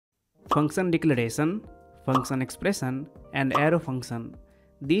function declaration, function expression, and arrow function.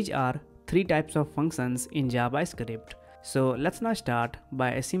 These are three types of functions in JavaScript. So let's now start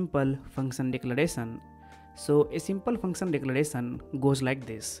by a simple function declaration. So a simple function declaration goes like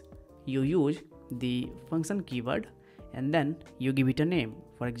this. You use the function keyword and then you give it a name.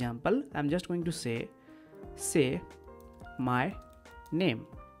 For example, I'm just going to say my name,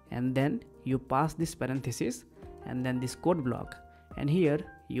 and then you pass this parenthesis and then this code block, and here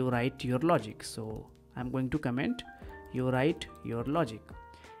you write your logic. So I'm going to comment, you write your logic,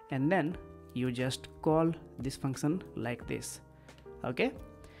 and then you just call this function like this. Okay,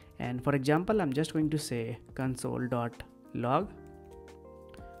 and for example, I'm just going to say console.log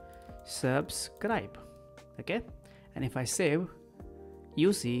subscribe. Okay, and if I save,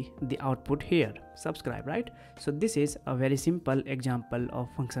 you see the output here, subscribe, right? So this is a very simple example of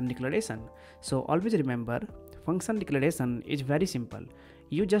function declaration. So always remember, function declaration is very simple.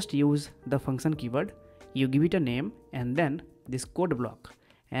 You just use the function keyword, you give it a name, and then this code block,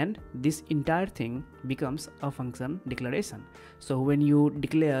 and this entire thing becomes a function declaration. So when you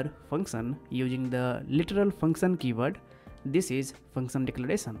declare function using the literal function keyword, this is function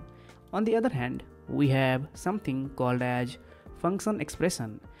declaration. On the other hand, we have something called as function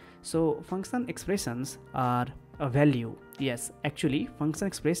expression. So function expressions are a value. Yes, actually function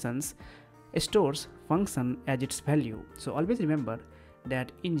expressions stores function as its value. So always remember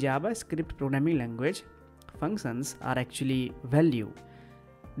that in JavaScript programming language, functions are actually value.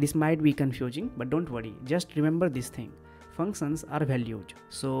 This might be confusing, but don't worry, just remember this thing. Functions are valued.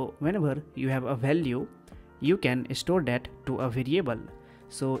 So whenever you have a value, you can store that to a variable.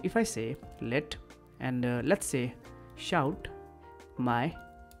 So if I say let's say shout my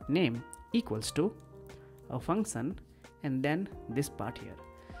name equals to a function and then this part here.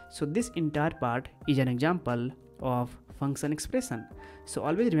 So this entire part is an example of function expression. So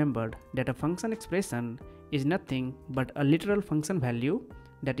always remember that a function expression is nothing but a literal function value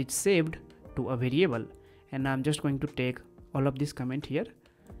that is saved to a variable. And I'm just going to take all of this comment here,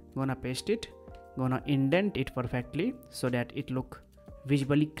 gonna paste it, gonna indent it perfectly so that it look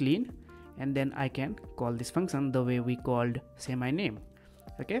visually clean, and then I can call this function the way we called say my name.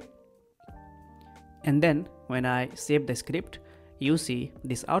 Okay, and then when I save the script, you see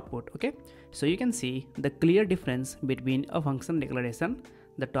this output. Okay, so you can see the clear difference between a function declaration,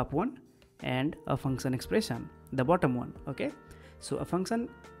 the top one, and a function expression, the bottom one. Okay, so a function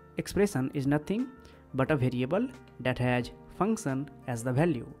expression is nothing but a variable that has function as the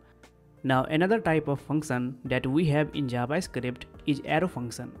value. Now another type of function that we have in JavaScript is arrow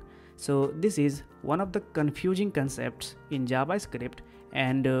function. So this is one of the confusing concepts in JavaScript,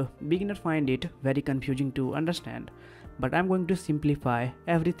 and beginners find it very confusing to understand, but I'm going to simplify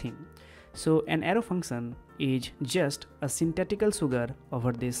everything. So an arrow function is just a syntactical sugar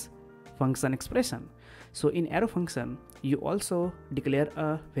over this function expression. So in arrow function, you also declare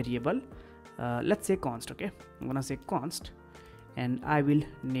a variable, let's say const. Okay, I'm gonna say const, and I will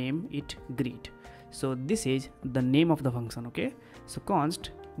name it greet. So this is the name of the function. Okay, so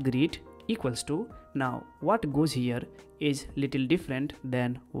const greet equals to, now what goes here is little different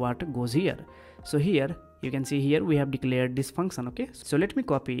than what goes here. So here you can see here we have declared this function. Okay, so let me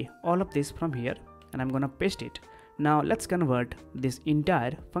copy all of this from here and I'm gonna paste it. Now let's convert this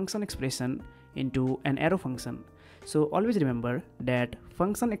entire function expression into an arrow function. So always remember that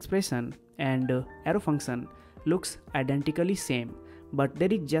function expression and arrow function looks identically same, but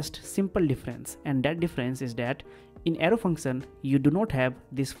there is just simple difference, and that difference is that in arrow function you do not have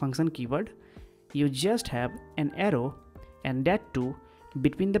this function keyword, you just have an arrow, and that too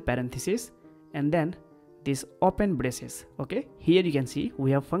between the parentheses and then this open braces. Okay, here you can see we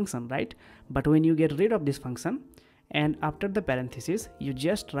have function, right? But when you get rid of this function and after the parentheses you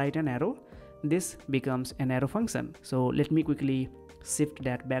just write an arrow, this becomes an arrow function. So let me quickly shift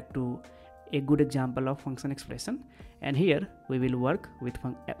that back to a good example of function expression, and here we will work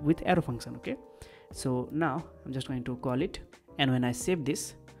with arrow function. Okay, so now I'm just going to call it, and when I save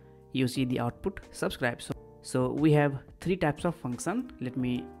this, you see the output subscribe. So we have three types of function. Let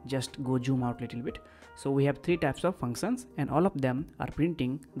me just go zoom out a little bit. So we have three types of functions and all of them are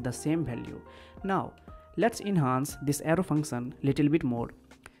printing the same value. Now let's enhance this arrow function little bit more.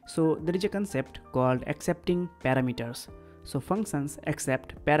 So there is a concept called accepting parameters. So functions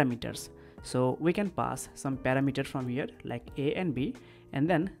accept parameters. So we can pass some parameters from here like a and b, and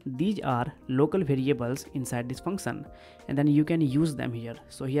then these are local variables inside this function, and then you can use them here.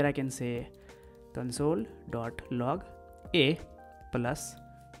 So here I can say console.log a plus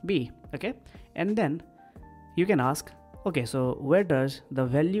b. Okay, and then you can ask, okay, so where does the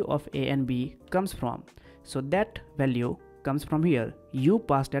value of a and b comes from? So that value comes from here, you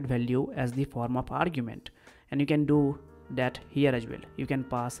pass that value as the form of argument, and you can do that here as well. You can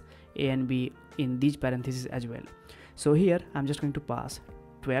pass a and b in these parentheses as well. So here I'm just going to pass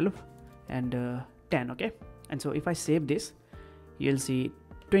 12 and 10. Okay, and so if I save this, you'll see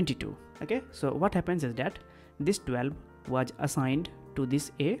 22. Okay, so what happens is that this 12 was assigned to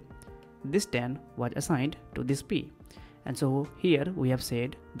this a, this 10 was assigned to this b, and so here we have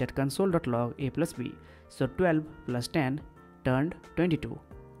said that console.log a plus b, so 12 plus 10 turned 22,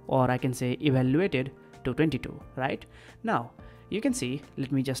 or I can say evaluated to 22, right? Now you can see,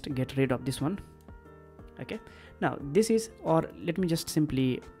 let me just get rid of this one. Okay, now this is, or let me just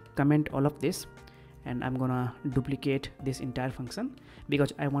simply comment all of this, and I'm gonna duplicate this entire function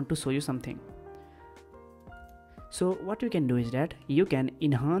because I want to show you something. So what you can do is that you can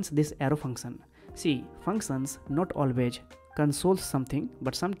enhance this arrow function. See, functions not always console something,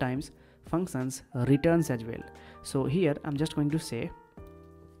 but sometimes functions returns as well. So here I'm just going to say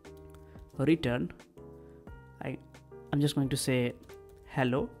return, I'm just going to say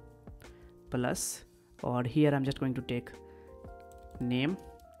hello plus, or here I'm just going to take name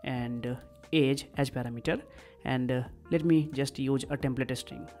and age as parameter, and let me just use a template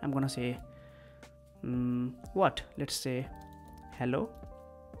string. I'm gonna say let's say hello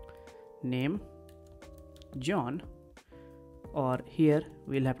name John, or here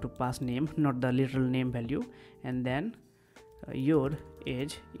we'll have to pass name, not the literal name value, and then your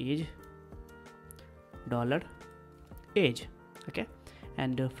age is $age. Okay,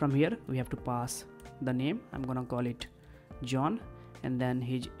 and from here we have to pass the name. I'm gonna call it John, and then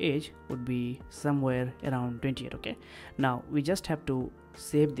his age would be somewhere around 28. Okay, now we just have to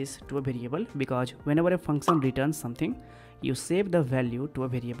save this to a variable, because whenever a function returns something, you save the value to a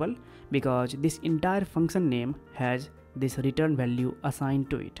variable, because this entire function name has this return value assigned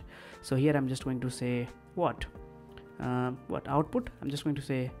to it. So here I'm just going to say what output, I'm just going to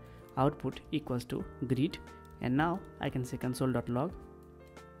say output equals to greet, and now I can say console.log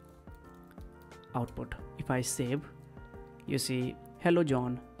output. If I save, you see hello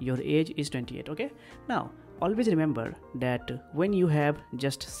John, your age is 28. Okay, now always remember that when you have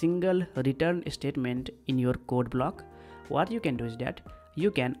just single return statement in your code block, what you can do is that you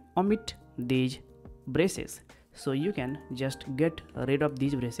can omit these braces. So you can just get rid of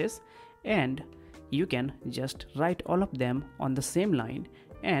these braces, and you can just write all of them on the same line,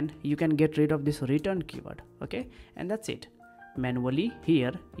 and you can get rid of this return keyword. Okay, and that's it. Manually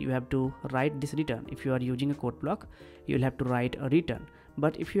here you have to write this return. If you are using a code block, you'll have to write a return,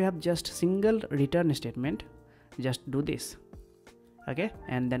 but if you have just single return statement, just do this. Okay,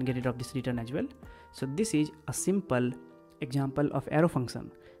 and then get rid of this return as well. So this is a simple example of arrow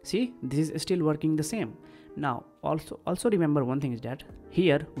function. See, this is still working the same. Now also remember one thing is that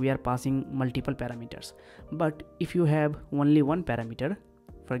here we are passing multiple parameters, but if you have only one parameter,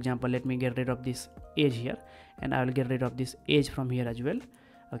 for example, let me get rid of this age here, and I will get rid of this age from here as well.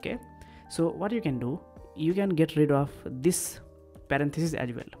 Okay, so what you can do, you can get rid of this parenthesis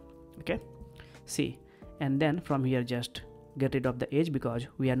as well. Okay, see, and then from here just get rid of the age because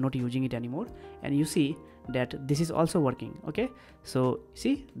we are not using it anymore, and you see that this is also working. Okay, so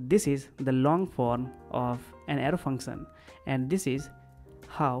see, this is the long form of an arrow function, and this is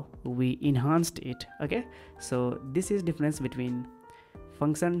how we enhanced it. Okay, so this is difference between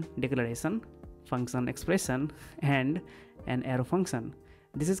function declaration, function expression, and an arrow function.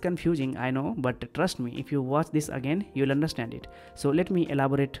 This is confusing, I know, but trust me, if you watch this again, you'll understand it. So let me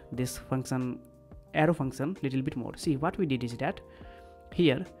elaborate this function, arrow function, little bit more. See, what we did is that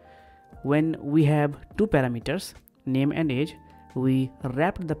here, when we have two parameters, name and age, we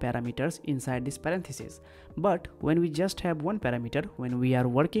wrapped the parameters inside this parenthesis. But when we just have one parameter, when we are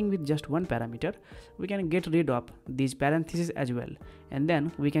working with just one parameter, we can get rid of these parentheses as well, and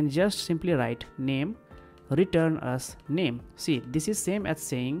then we can just simply write name, return us name. See, this is same as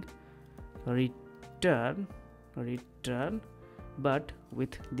saying return, but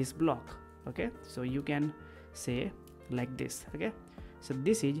with this block. Okay, so you can say like this. Okay, so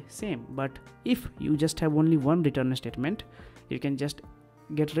this is same, but if you just have only one return statement, you can just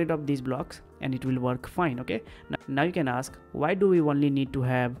get rid of these blocks and it will work fine. Okay, now you can ask, why do we only need to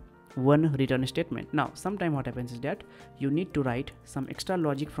have one return statement? Now sometime what happens is that you need to write some extra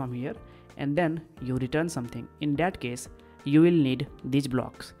logic from here, and then you return something. In that case, you will need these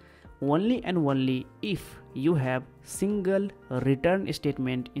blocks. Only and only if you have single return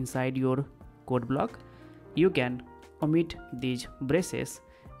statement inside your code block, you can omit these braces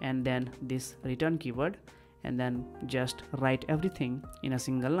and then this return keyword, and then just write everything in a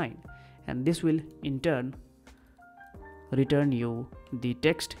single line, and this will in turn return you the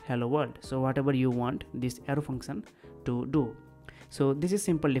text hello world. So whatever you want this arrow function to do. So this is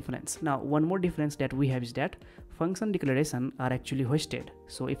simple difference. Now one more difference that we have is that function declaration are actually hoisted.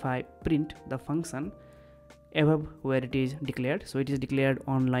 So if I print the function above where it is declared, so it is declared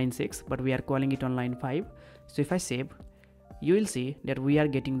on line 6 but we are calling it on line 5. So if I save, you will see that we are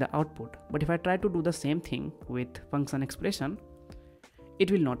getting the output. But if I try to do the same thing with function expression, it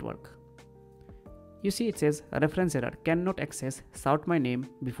will not work. You see it says reference error, cannot access shout my name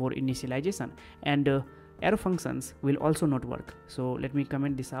before initialization, and arrow functions will also not work. So let me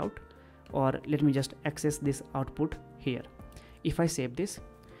comment this out, or let me just access this output here. If I save this,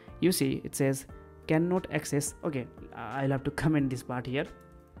 you see it says cannot access. Okay, I'll have to comment this part here.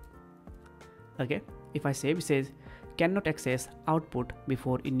 Okay, if I save, it says cannot access output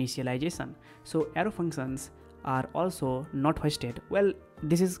before initialization. So arrow functions are also not hoisted. Well,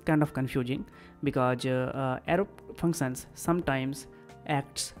 this is kind of confusing because arrow functions sometimes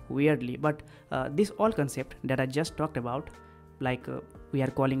acts weirdly, but this all concept that I just talked about, like we are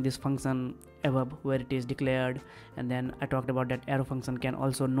calling this function above where it is declared, and then I talked about that arrow function can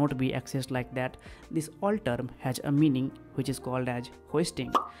also not be accessed like that. This all term has a meaning which is called as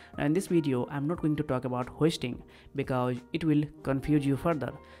hoisting. Now in this video I'm not going to talk about hoisting because it will confuse you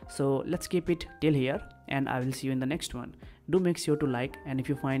further. So let's keep it till here and I will see you in the next one. Do make sure to like, and if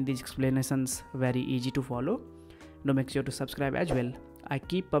you find these explanations very easy to follow, do make sure to subscribe as well. I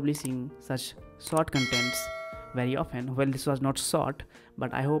keep publishing such short contents very often. Well, this was not short,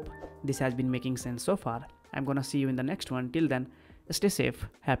 but I hope this has been making sense so far. I'm gonna see you in the next one. Till then, stay safe,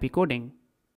 happy coding.